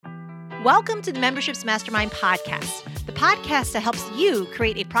Welcome to the Memberships Mastermind podcast, the podcast that helps you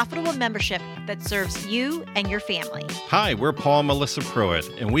create a profitable membership that serves you and your family. Hi, we're Paul and Melissa Pruitt,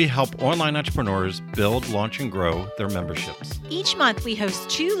 and we help online entrepreneurs build, launch, and grow their memberships. Each month, we host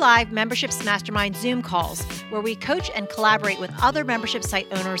 2 live Memberships Mastermind Zoom calls where we coach and collaborate with other membership site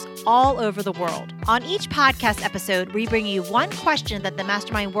owners all over the world. On each podcast episode, we bring you one question that the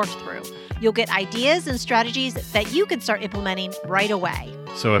mastermind worked through. You'll get ideas and strategies that you can start implementing right away.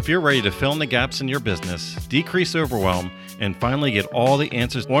 So if you're ready to fill in the gaps in your business, decrease overwhelm, and finally get all the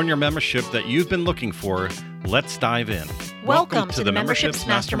answers on your membership that you've been looking for, let's dive in. Welcome to the Memberships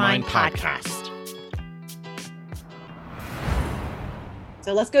Mastermind podcast.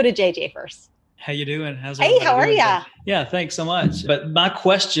 So let's go to JJ first. How you doing? Hey, how are you? Yeah, thanks so much. But my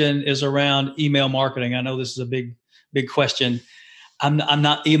question is around email marketing. I know this is a big question. I'm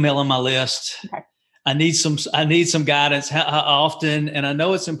not emailing my list. Okay. I need some guidance. How often? And I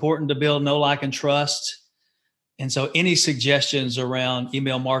know it's important to build know, like, and trust. And so any suggestions around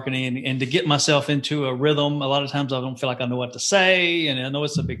email marketing and to get myself into a rhythm? A lot of times I don't feel like I know what to say, and I know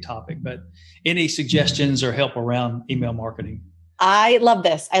it's a big topic, but any suggestions or help around email marketing? I love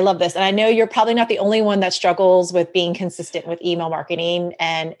this. And I know you're probably not the only one that struggles with being consistent with email marketing,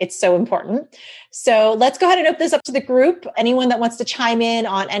 and it's so important. So let's go ahead and open this up to the group. Anyone that wants to chime in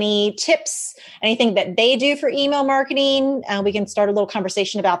on any tips, anything that they do for email marketing, we can start a little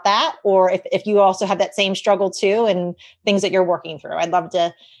conversation about that. Or if you also have that same struggle too and things that you're working through, I'd love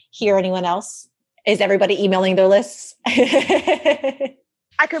to hear anyone else. Is everybody emailing their lists?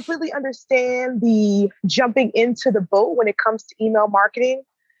 I completely understand the jumping into the boat when it comes to email marketing.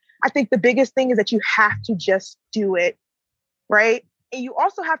 I think the biggest thing is that you have to just do it, right? And you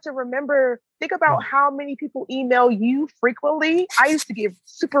also have to think about how many people email you frequently. I used to get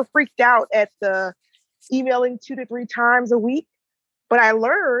super freaked out at the emailing 2 to 3 times a week, but I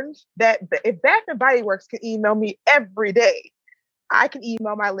learned that if Bath and Body Works can email me every day, I can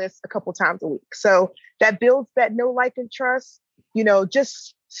email my list a couple times a week. So that builds that know, like, and trust.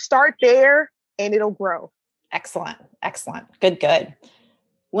 Just start there and it'll grow. Excellent. Good.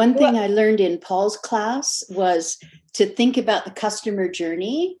 One thing I learned in Paul's class was to think about the customer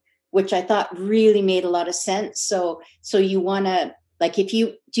journey, which I thought really made a lot of sense. So you want to, like,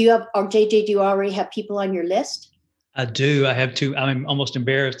 do you already have people on your list? I do. I have 2. I'm almost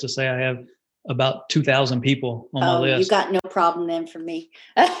embarrassed to say I have about 2,000 people on my list. You got no problem then for me.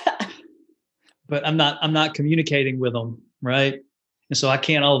 But I'm not communicating with them, right? And so I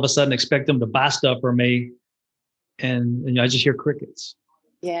can't all of a sudden expect them to buy stuff from me, and I just hear crickets.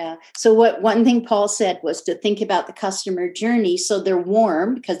 Yeah. So one thing Paul said was to think about the customer journey, so they're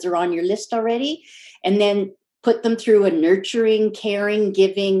warm because they're on your list already, and then put them through a nurturing, caring,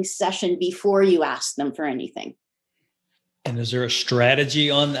 giving session before you ask them for anything. And is there a strategy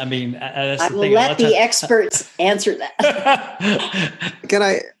on? I mean, that's I will let the experts answer that. Can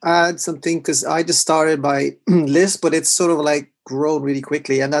I add something? Because I just started my list, but it's sort of like grown really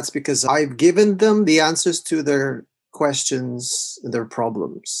quickly. And that's because I've given them the answers to their questions, their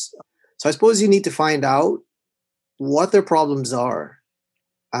problems. So I suppose you need to find out what their problems are.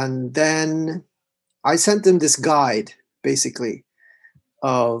 And then I sent them this guide, basically,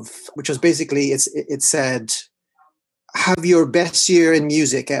 which was basically, it said, have your best year in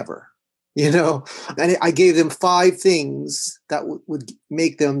music ever, and I gave them 5 things that would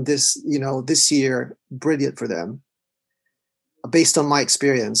make them this year brilliant for them, based on my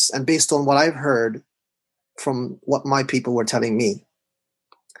experience and based on what I've heard from what my people were telling me.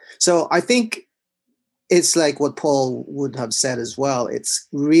 So I think it's like what Paul would have said as well. It's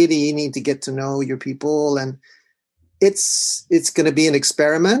really, you need to get to know your people, and it's going to be an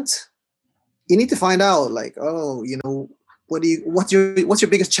experiment. You need to find out, like, what's your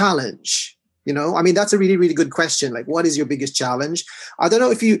biggest challenge? I mean, that's a really, really good question. Like, what is your biggest challenge? I don't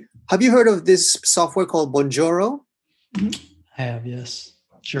know if have you heard of this software called Bonjoro? I have, yes.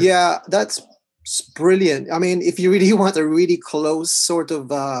 Sure. Yeah, that's brilliant. I mean, if you really want a really close sort of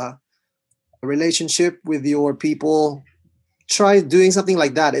relationship with your people, try doing something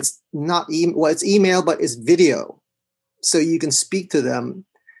like that. It's not it's email, but it's video. So you can speak to them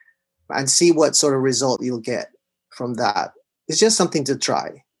and see what sort of result you'll get from that. It's just something to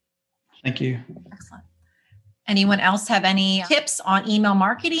try. Thank you. Excellent. Anyone else have any tips on email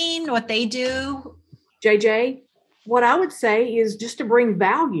marketing, what they do? JJ, what I would say is just to bring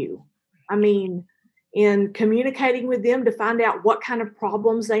value. I mean, in communicating with them to find out what kind of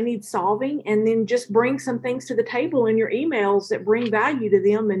problems they need solving, and then just bring some things to the table in your emails that bring value to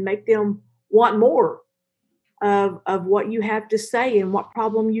them and make them want more of what you have to say and what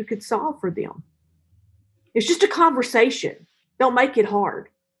problem you could solve for them. It's just a conversation. Don't make it hard.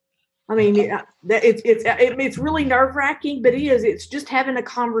 I mean, it's really nerve-wracking, but it's just having a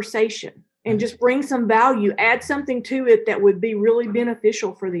conversation and just bring some value, add something to it that would be really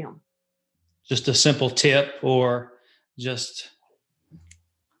beneficial for them. Just a simple tip or just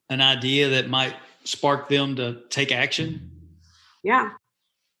an idea that might spark them to take action. Yeah.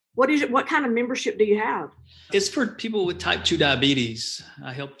 What kind of membership do you have? It's for people with type 2 diabetes.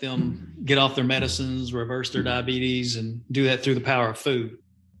 I help them get off their medicines, reverse their diabetes, and do that through the power of food.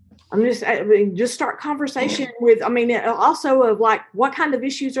 Just start conversation with, also of like, what kind of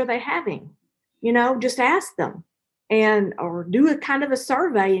issues are they having? Just ask them or do a kind of a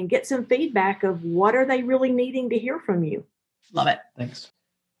survey and get some feedback of what are they really needing to hear from you. Love it. Thanks.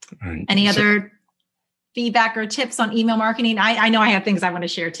 All right. Any other feedback or tips on email marketing? I know I have things I want to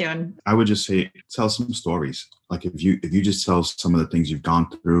share too. And I would just say, tell some stories. Like if you just tell some of the things you've gone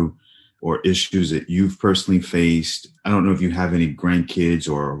through or issues that you've personally faced. I don't know if you have any grandkids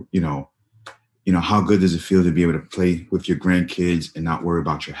or, how good does it feel to be able to play with your grandkids and not worry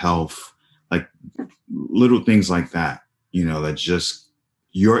about your health? Like little things like that, that's just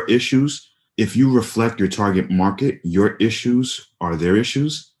your issues. If you reflect your target market, your issues are their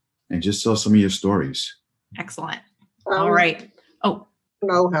issues, and just tell some of your stories. Excellent. All right. Oh,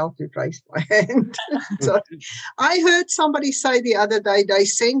 know how to raise my hand. So I heard somebody say the other day, they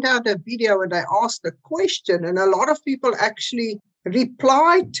sent out a video and they asked a question, and a lot of people actually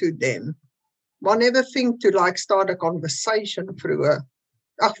replied to them. One ever think to start a conversation through an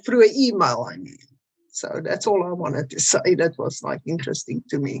email, I mean. So that's all I wanted to say. That was interesting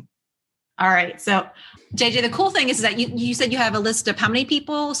to me. All right. So JJ, the cool thing is that you said you have a list of how many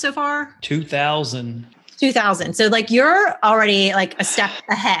people so far? 2,000. 2,000. So you're already a step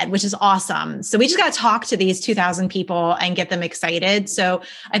ahead, which is awesome. So we just got to talk to these 2,000 people and get them excited. So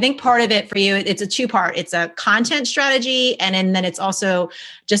I think part of it for you, it's a 2-part. It's a content strategy. And then it's also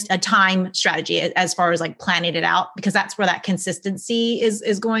just a time strategy as far as planning it out, because that's where that consistency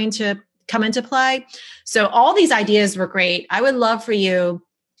is going to come into play. So all these ideas were great. I would love for you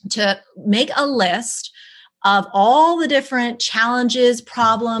to make a list of all the different challenges,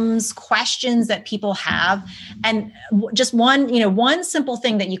 problems, questions that people have, and just one simple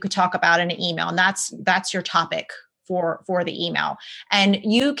thing that you could talk about in an email, and that's your topic for the email. And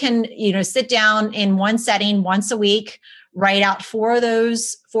you can sit down in one setting once a week, write out four of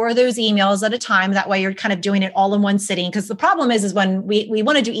those emails at a time. That way you're kind of doing it all in one sitting. Because the problem is when we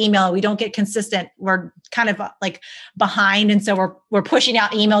want to do email, we don't get consistent. We're kind of behind. And so we're pushing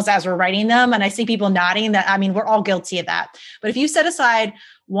out emails as we're writing them. And I see people nodding that, we're all guilty of that. But if you set aside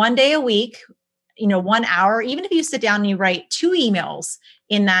one day a week, 1 hour, even if you sit down and you write 2 emails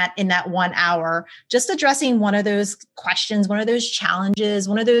in that 1 hour, just addressing one of those questions, one of those challenges,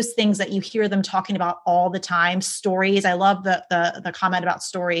 one of those things that you hear them talking about all the time, stories. I love the comment about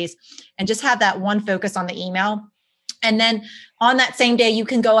stories, and just have that one focus on the email. And then on that same day, you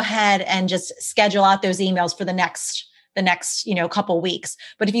can go ahead and just schedule out those emails for the next couple weeks.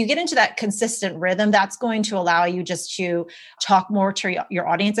 But if you get into that consistent rhythm, that's going to allow you just to talk more to your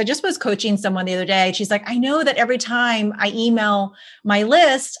audience. I just was coaching someone the other day. She's like, I know that every time I email my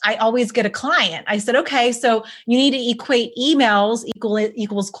list, I always get a client. I said, okay, so you need to equate emails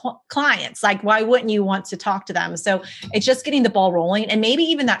equals clients. Why wouldn't you want to talk to them? So it's just getting the ball rolling. And maybe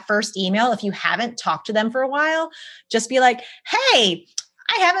even that first email, if you haven't talked to them for a while, just be like, hey,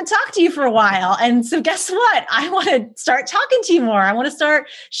 I haven't talked to you for a while. And so guess what? I want to start talking to you more. I want to start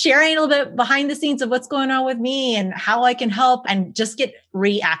sharing a little bit behind the scenes of what's going on with me and how I can help, and just get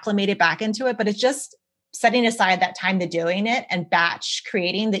reacclimated back into it. But it's just setting aside that time to doing it and batch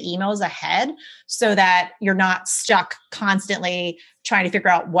creating the emails ahead so that you're not stuck constantly trying to figure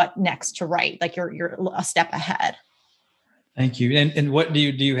out what next to write. You're a step ahead. Thank you. And what do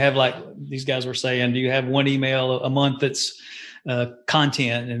you have, these guys were saying, do you have one email a month that's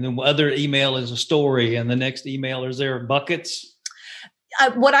content, and then other email is a story, and the next email, is there buckets?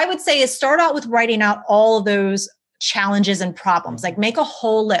 What I would say is start out with writing out all of those challenges and problems. Make a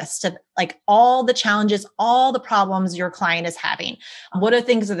whole list of all the challenges, all the problems your client is having. What are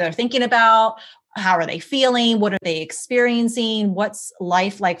things that they're thinking about? How are they feeling? What are they experiencing? What's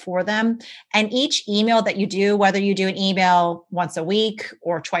life like for them? And each email that you do, whether you do an email once a week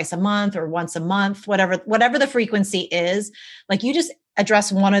or twice a month or once a month, whatever the frequency is, you just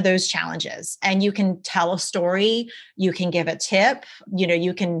address one of those challenges, and you can tell a story. You can give a tip.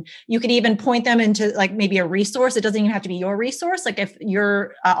 You could even point them into maybe a resource. It doesn't even have to be your resource. If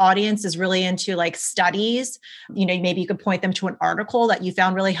your audience is really into studies, maybe you could point them to an article that you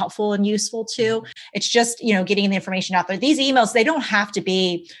found really helpful and useful too. It's just, getting the information out there. These emails, they don't have to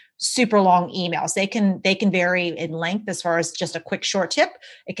be super long emails. They can vary in length as far as just a quick short tip.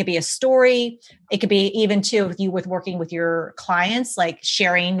 It could be a story. It could be even too with you with working with your clients, like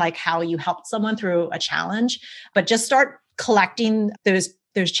sharing like how you helped someone through a challenge. But just start collecting those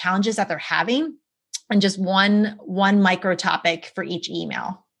challenges that they're having, and just one micro topic for each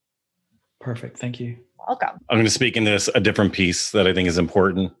email. Perfect. Thank you. Welcome. I'm going to speak into this, a different piece that I think is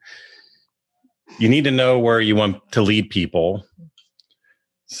important. You need to know where you want to lead people.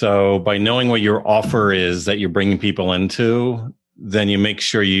 So by knowing what your offer is that you're bringing people into, then you make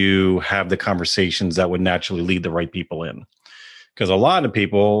sure you have the conversations that would naturally lead the right people in. Because a lot of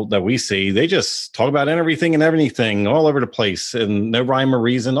people that we see, they just talk about everything and anything all over the place and no rhyme or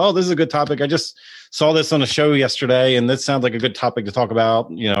reason. Oh, this is a good topic. I just saw this on a show yesterday and this sounds like a good topic to talk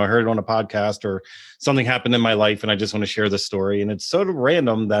about. I heard it on a podcast or something happened in my life and I just want to share this story. And it's sort of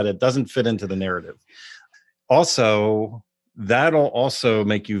random that it doesn't fit into the narrative. Also, that'll also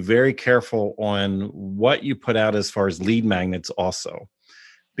make you very careful on what you put out as far as lead magnets also.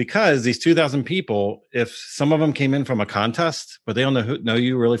 Because these 2,000 people, if some of them came in from a contest, but they don't know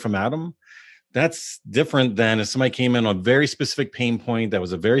you really from Adam, that's different than if somebody came in on a very specific pain point that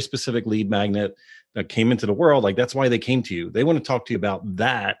was a very specific lead magnet that came into the world. Like that's why they came to you. They want to talk to you about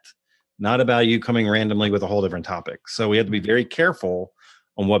that, not about you coming randomly with a whole different topic. So we have to be very careful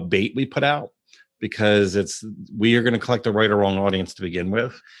on what bait we put out, because we are going to collect the right or wrong audience to begin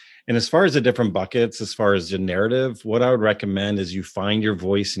with. And as far as the different buckets, as far as the narrative, what I would recommend is you find your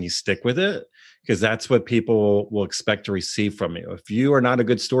voice and you stick with it, because that's what people will expect to receive from you. If you are not a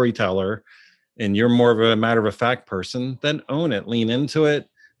good storyteller and you're more of a matter of fact person, then own it, lean into it.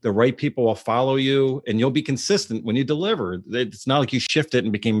 The right people will follow you and you'll be consistent when you deliver. It's not like you shifted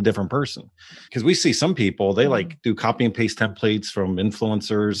and became a different person. Because we see some people, they like do copy and paste templates from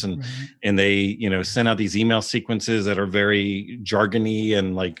influencers and they, send out these email sequences that are very jargony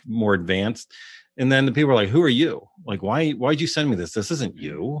and like more advanced. And then the people are like, who are you? Like, why'd you send me this? This isn't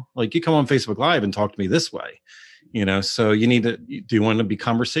you. Like you come on Facebook Live and talk to me this way. So you need to, do you want to be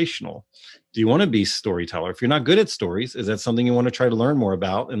conversational? Do you want to be a storyteller? If you're not good at stories, is that something you want to try to learn more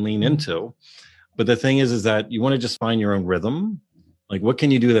about and lean into? But the thing is that you want to just find your own rhythm. Like what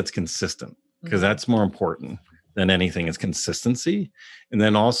can you do that's consistent? Because that's more important than anything is consistency. And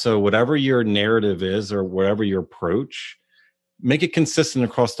then also whatever your narrative is or whatever your approach, make it consistent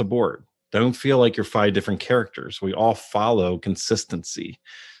across the board. Don't feel like you're 5 different characters. We all follow consistency.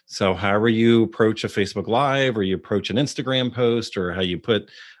 So however you approach a Facebook Live or you approach an Instagram post or how you put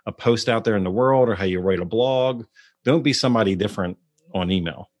a post out there in the world or how you write a blog, don't be somebody different on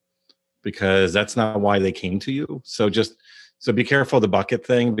email, because that's not why they came to you. So be careful of the bucket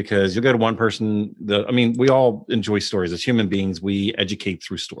thing, because you'll go to one person. We all enjoy stories as human beings. We educate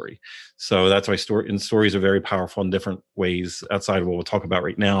through story. So that's why stories are very powerful in different ways outside of what we'll talk about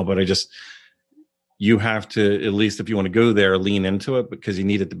right now. But you have to, at least if you want to go there, lean into it, because you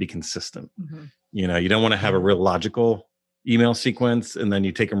need it to be consistent. You don't want to have a real logical email sequence and then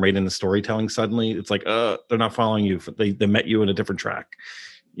you take them right into storytelling suddenly. It's like, they're not following you. They met you in a different track.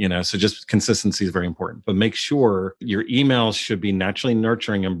 So just consistency is very important. But make sure your emails should be naturally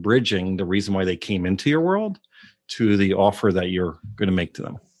nurturing and bridging the reason why they came into your world to the offer that you're going to make to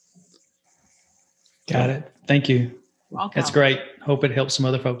them. Got it. Thank you. Welcome. That's great. Hope it helps some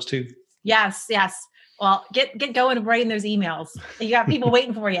other folks too. Yes. Well, get going writing those emails. You got people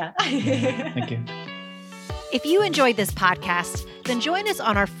waiting for you. Thank you. If you enjoyed this podcast, then join us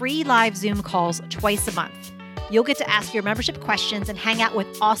on our free live Zoom calls twice a month. You'll get to ask your membership questions and hang out with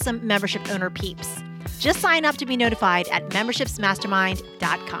awesome membership owner peeps. Just sign up to be notified at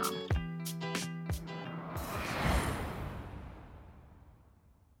membershipsmastermind.com.